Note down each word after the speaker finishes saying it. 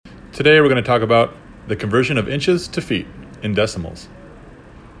Today we're going to talk about the conversion of inches to feet in decimals.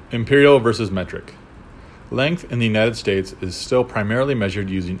 Imperial versus metric. Length in the United States is still primarily measured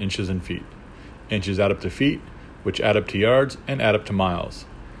using inches and feet. Inches add up to feet, which add up to yards and add up to miles.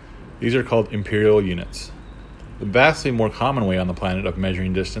 These are called imperial units. The vastly more common way on the planet of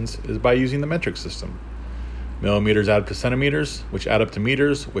measuring distance is by using the metric system. Millimeters add up to centimeters, which add up to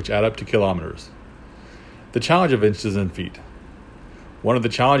meters, which add up to kilometers. The challenge of inches and feet. One of the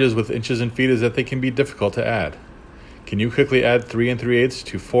challenges with inches and feet is that they can be difficult to add. Can you quickly add 3 3/8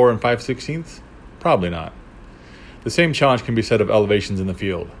 to 4 5/16? Probably not. The same challenge can be said of elevations in the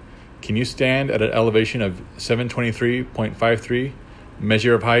field. Can you stand at an elevation of 723.53,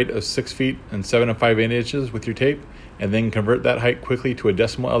 measure of height of 6 feet and 7 5/8 inches with your tape, and then convert that height quickly to a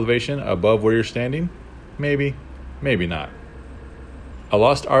decimal elevation above where you're standing? Maybe, maybe not. A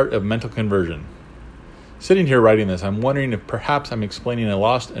lost art of mental conversion. Sitting here writing this, I'm wondering if perhaps I'm explaining a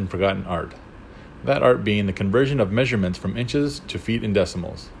lost and forgotten art. That art being the conversion of measurements from inches to feet and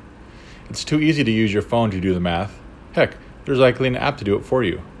decimals. It's too easy to use your phone to do the math. Heck, there's likely an app to do it for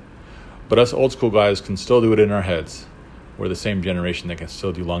you. But us old school guys can still do it in our heads. We're the same generation that can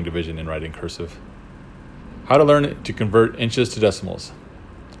still do long division and write in cursive. How to learn to convert inches to decimals.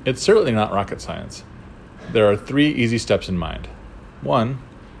 It's certainly not rocket science. There are 3 easy steps in mind. 1.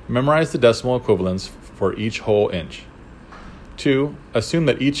 Memorize the decimal equivalents for each whole inch. 2. Assume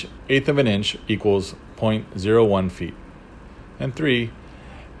that each eighth of an inch equals 0.01 feet. And 3.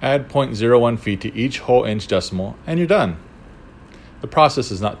 Add 0.01 feet to each whole inch decimal, and you're done. The process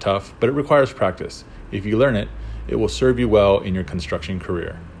is not tough, but it requires practice. If you learn it, it will serve you well in your construction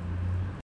career.